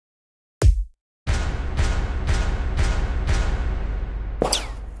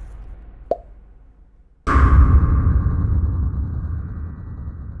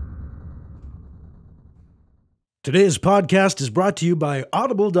Today's podcast is brought to you by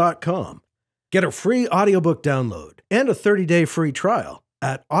Audible.com. Get a free audiobook download and a 30-day free trial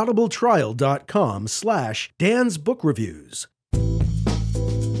at audibletrial.com/Dan's Book Reviews.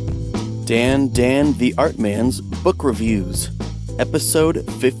 Dan the Art Man's Book Reviews, Episode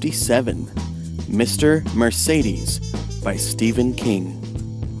 57, Mr. Mercedes by Stephen King.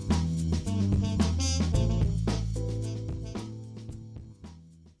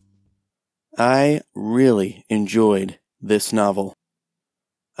 I really enjoyed this novel.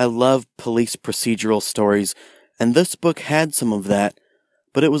 I love police procedural stories, and this book had some of that,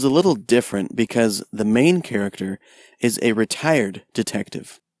 but it was a little different because the main character is a retired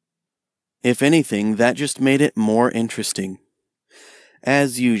detective. If anything, that just made it more interesting.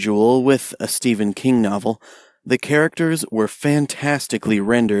 As usual with a Stephen King novel, the characters were fantastically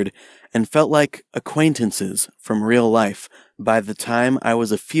rendered and felt like acquaintances from real life by the time I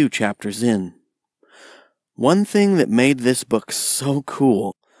was a few chapters in. One thing that made this book so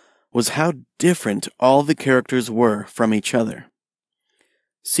cool was how different all the characters were from each other.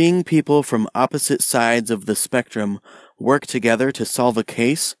 Seeing people from opposite sides of the spectrum work together to solve a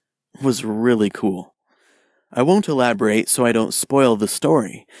case was really cool. I won't elaborate so I don't spoil the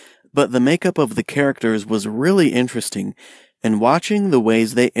story, but the makeup of the characters was really interesting, and watching the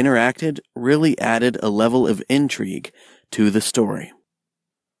ways they interacted really added a level of intrigue to the story.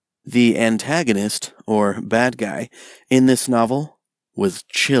 The antagonist, or bad guy, in this novel was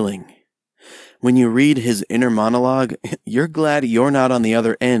chilling. When you read his inner monologue, you're glad you're not on the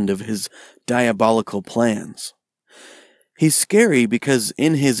other end of his diabolical plans. He's scary because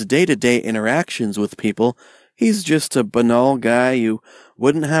in his day-to-day interactions with people, he's just a banal guy you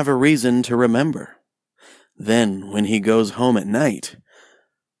wouldn't have a reason to remember. Then, when he goes home at night,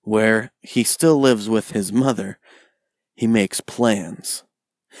 where he still lives with his mother, he makes plans.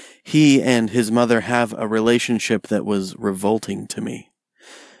 He and his mother have a relationship that was revolting to me.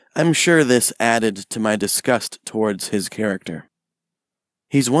 I'm sure this added to my disgust towards his character.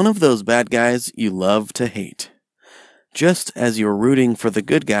 He's one of those bad guys you love to hate. Just as you're rooting for the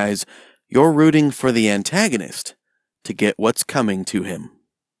good guys, you're rooting for the antagonist to get what's coming to him.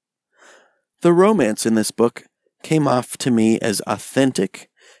 The romance in this book came off to me as authentic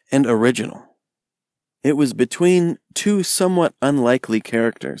and original. It was between two somewhat unlikely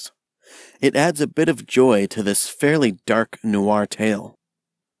characters. It adds a bit of joy to this fairly dark noir tale.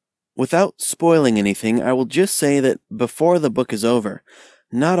 Without spoiling anything, I will just say that before the book is over,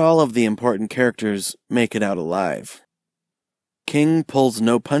 not all of the important characters make it out alive. King pulls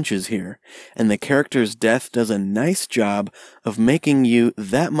no punches here, and the character's death does a nice job of making you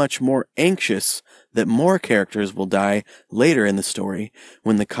that much more anxious that more characters will die later in the story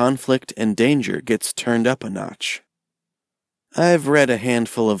when the conflict and danger gets turned up a notch. I've read a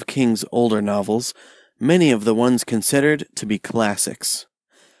handful of King's older novels, many of the ones considered to be classics.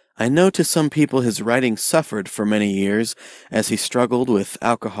 I know to some people his writing suffered for many years as he struggled with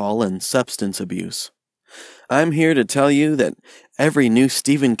alcohol and substance abuse. I'm here to tell you that every new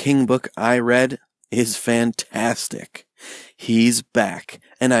Stephen King book I read is fantastic. He's back,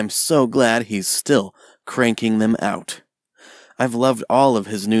 and I'm so glad he's still cranking them out. I've loved all of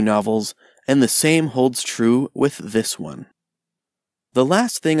his new novels, and the same holds true with this one. The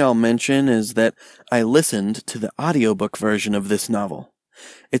last thing I'll mention is that I listened to the audiobook version of this novel.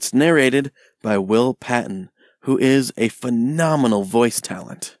 It's narrated by Will Patton, who is a phenomenal voice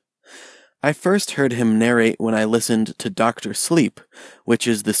talent. I first heard him narrate when I listened to Dr. Sleep, which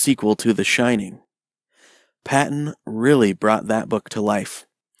is the sequel to The Shining. Patton really brought that book to life.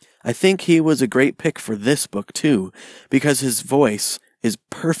 I think he was a great pick for this book too, because his voice is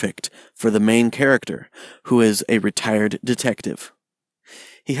perfect for the main character, who is a retired detective.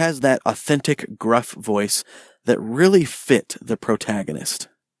 He has that authentic, gruff voice that really fit the protagonist.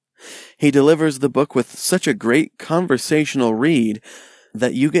 He delivers the book with such a great conversational read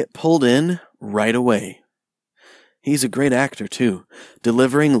that you get pulled in right away. He's a great actor, too,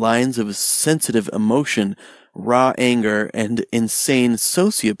 delivering lines of sensitive emotion, raw anger, and insane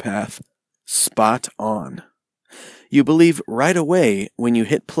sociopath spot on. You believe right away when you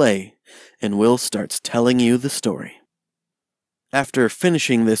hit play, and Will starts telling you the story. After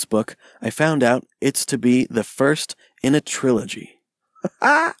finishing this book, I found out it's to be the first in a trilogy.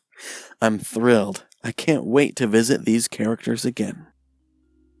 I'm thrilled. I can't wait to visit these characters again.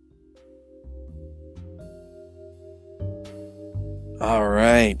 All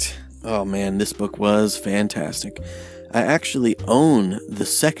right. Oh man, this book was fantastic. I actually own the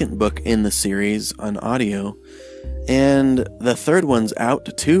second book in the series on audio, and the third one's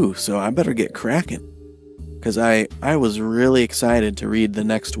out too, so I better get cracking. Because I was really excited to read the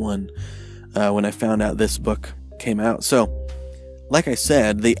next one when I found out this book came out. So, like I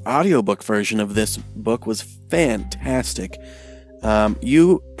said, the audiobook version of this book was fantastic.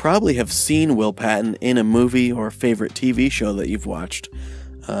 You probably have seen Will Patton in a movie or favorite TV show that you've watched.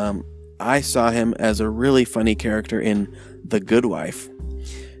 I saw him as a really funny character in The Good Wife.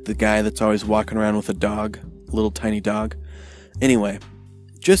 The guy that's always walking around with a dog, a little tiny dog. Anyway,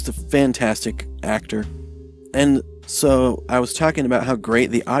 just a fantastic actor. And so I was talking about how great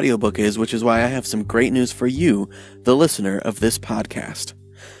the audiobook is, which is why I have some great news for you, the listener of this podcast.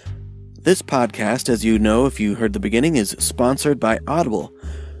 This podcast, as you know if you heard the beginning, is sponsored by Audible,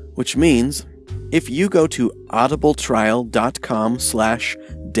 which means if you go to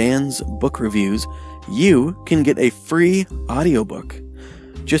audibletrial.com/Dan's Book Reviews, you can get a free audiobook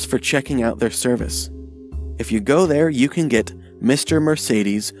just for checking out their service. If you go there, you can get Mr.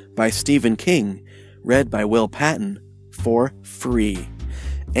 Mercedes by Stephen King, read by Will Patton, for free,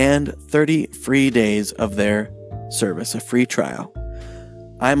 and 30 free days of their service, a free trial.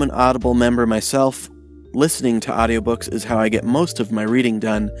 I'm an Audible member myself. Listening to audiobooks is how I get most of my reading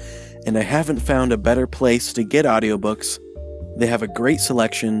done, and I haven't found a better place to get audiobooks. They have a great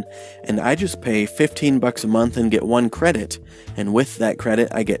selection, and I just pay $15 a month and get 1 credit, and with that credit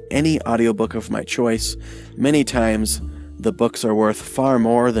I get any audiobook of my choice. Many times the books are worth far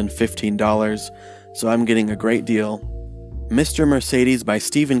more than $15, so I'm getting a great deal. Mr. Mercedes by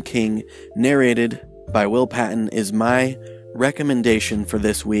Stephen King, narrated by Will Patton, is my recommendation for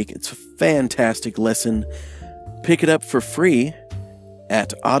this week. It's a fantastic listen. Pick it up for free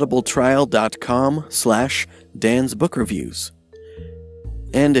at audibletrial.com/Dan's Book Reviews.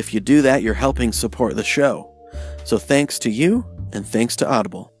 And if you do that, you're helping support the show. So thanks to you, and thanks to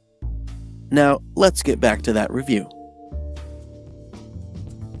Audible. Now, let's get back to that review.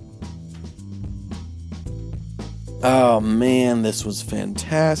 Oh man, this was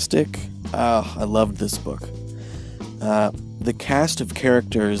fantastic. Oh, I loved this book. The cast of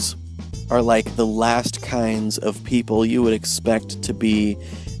characters are like the last kinds of people you would expect to be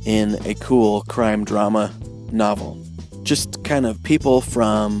in a cool crime drama novel. Just kind of people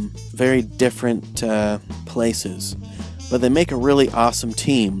from very different places, but they make a really awesome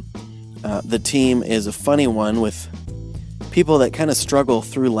team. The team is a funny one with people that kind of struggle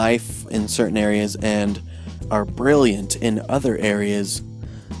through life in certain areas and are brilliant in other areas,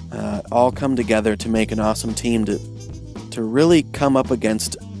 all come together to make an awesome team to really come up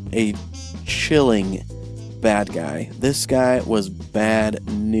against a chilling bad guy. This guy was bad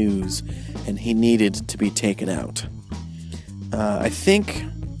news, and he needed to be taken out. I think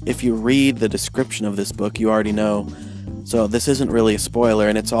if you read the description of this book, you already know, so this isn't really a spoiler,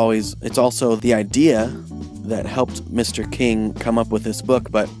 and it's also the idea that helped Mr. King come up with this book,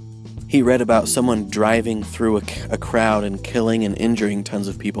 but he read about someone driving through a crowd and killing and injuring tons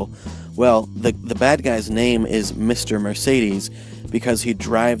of people. Well, the bad guy's name is Mr. Mercedes because he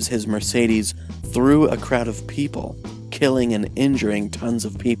drives his Mercedes through a crowd of people, killing and injuring tons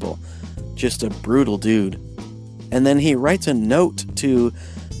of people. Just a brutal dude. And then he writes a note to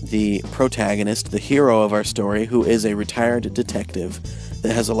the protagonist, the hero of our story, who is a retired detective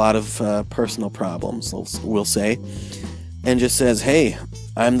that has a lot of personal problems, we'll say, and just says, hey,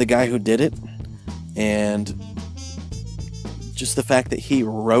 I'm the guy who did it, and just the fact that he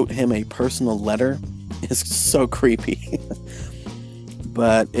wrote him a personal letter is so creepy.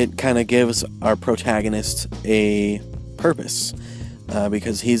 But it kind of gives our protagonist a purpose,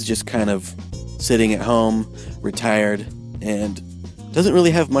 because he's just kind of sitting at home, retired, and doesn't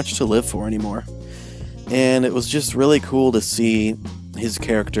really have much to live for anymore. And it was just really cool to see his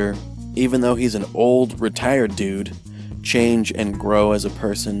character, even though he's an old, retired dude, change and grow as a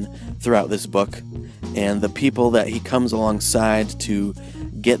person throughout this book. And the people that he comes alongside to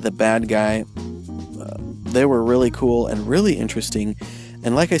get the bad guy, they were really cool and really interesting.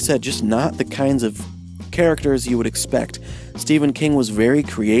 And like I said, just not the kinds of characters you would expect. Stephen King was very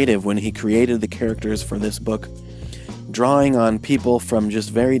creative when he created the characters for this book, drawing on people from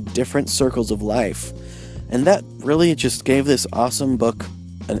just very different circles of life. And that really just gave this awesome book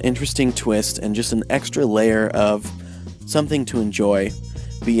an interesting twist and just an extra layer of something to enjoy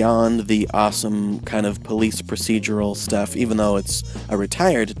beyond the awesome kind of police procedural stuff. Even though it's a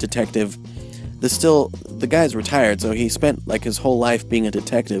retired detective, the guy's retired, so he spent like his whole life being a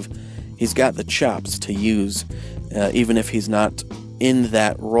detective. He's got the chops to use, even if he's not in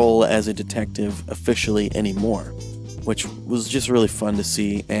that role as a detective officially anymore, which was just really fun to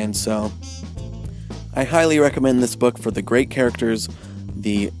see. And so I highly recommend this book for the great characters,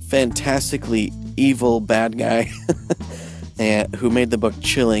 the fantastically evil bad guy and who made the book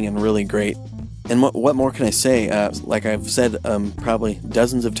chilling and really great. And what more can I say? Like I've said probably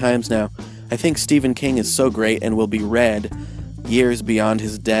dozens of times now, I think Stephen King is so great and will be read years beyond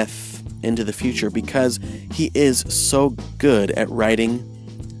his death into the future because he is so good at writing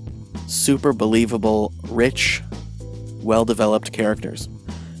super believable, rich, well-developed characters.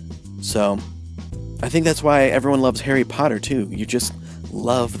 So, I think that's why everyone loves Harry Potter too. You just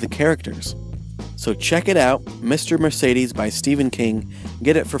love the characters. So check it out, Mr. Mercedes by Stephen King.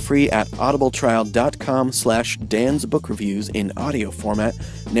 Get it for free at audibletrial.com/Dan's Book Reviews in audio format,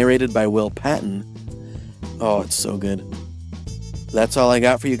 narrated by Will Patton. Oh, it's so good. That's all I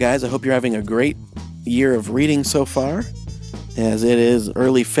got for you guys. I hope you're having a great year of reading so far, as it is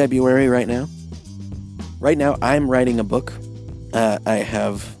early February right now. Right now, I'm writing a book.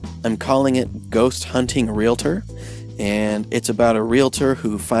 I'm calling it Ghost Hunting Realtor. And it's about a realtor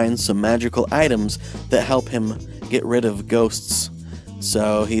who finds some magical items that help him get rid of ghosts.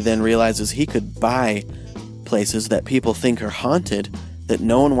 So he then realizes he could buy places that people think are haunted, that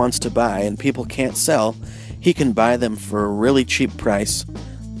no one wants to buy and people can't sell. He can buy them for a really cheap price,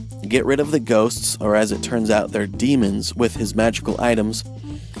 get rid of the ghosts, or as it turns out, they're demons, with his magical items,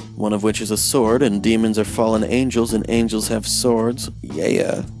 one of which is a sword, and demons are fallen angels, and angels have swords.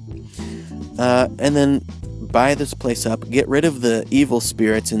 Yeah. And then buy this place up, get rid of the evil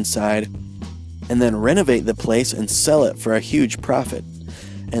spirits inside, and then renovate the place and sell it for a huge profit.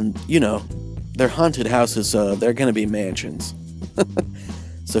 And, you know, they're haunted houses, so they're going to be mansions.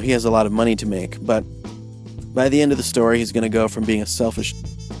 So he has a lot of money to make, but by the end of the story, he's going to go from being a selfish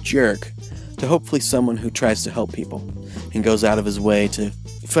jerk to hopefully someone who tries to help people and goes out of his way to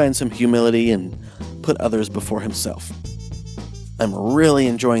find some humility and put others before himself. I'm really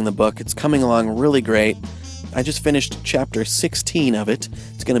enjoying the book. It's coming along really great. I just finished chapter 16 of it.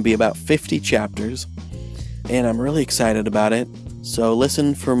 It's going to be about 50 chapters, and I'm really excited about it. So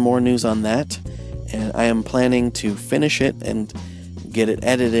listen for more news on that, and I am planning to finish it and get it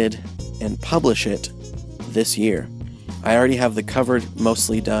edited and publish it this year. I already have the cover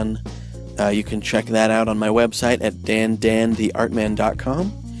mostly done. You can check that out on my website at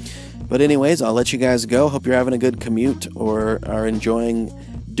dandantheartman.com. But anyways, I'll let you guys go. Hope you're having a good commute or are enjoying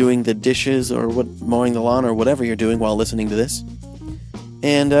doing the dishes or mowing the lawn or whatever you're doing while listening to this.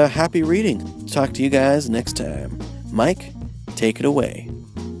 And happy reading. Talk to you guys next time. Mike, take it away.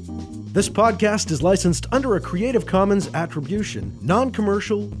 This podcast is licensed under a Creative Commons Attribution,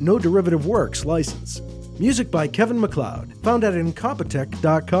 non-commercial, no derivative works license. Music by Kevin MacLeod, found at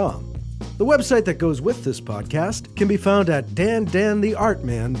incompetech.com. The website that goes with this podcast can be found at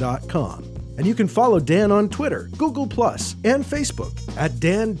dandantheartman.com. And you can follow Dan on Twitter, Google+, and Facebook at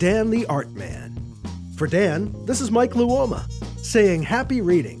dandantheartman. For Dan, this is Mike Luoma, saying happy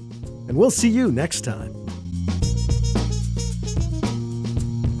reading, and we'll see you next time.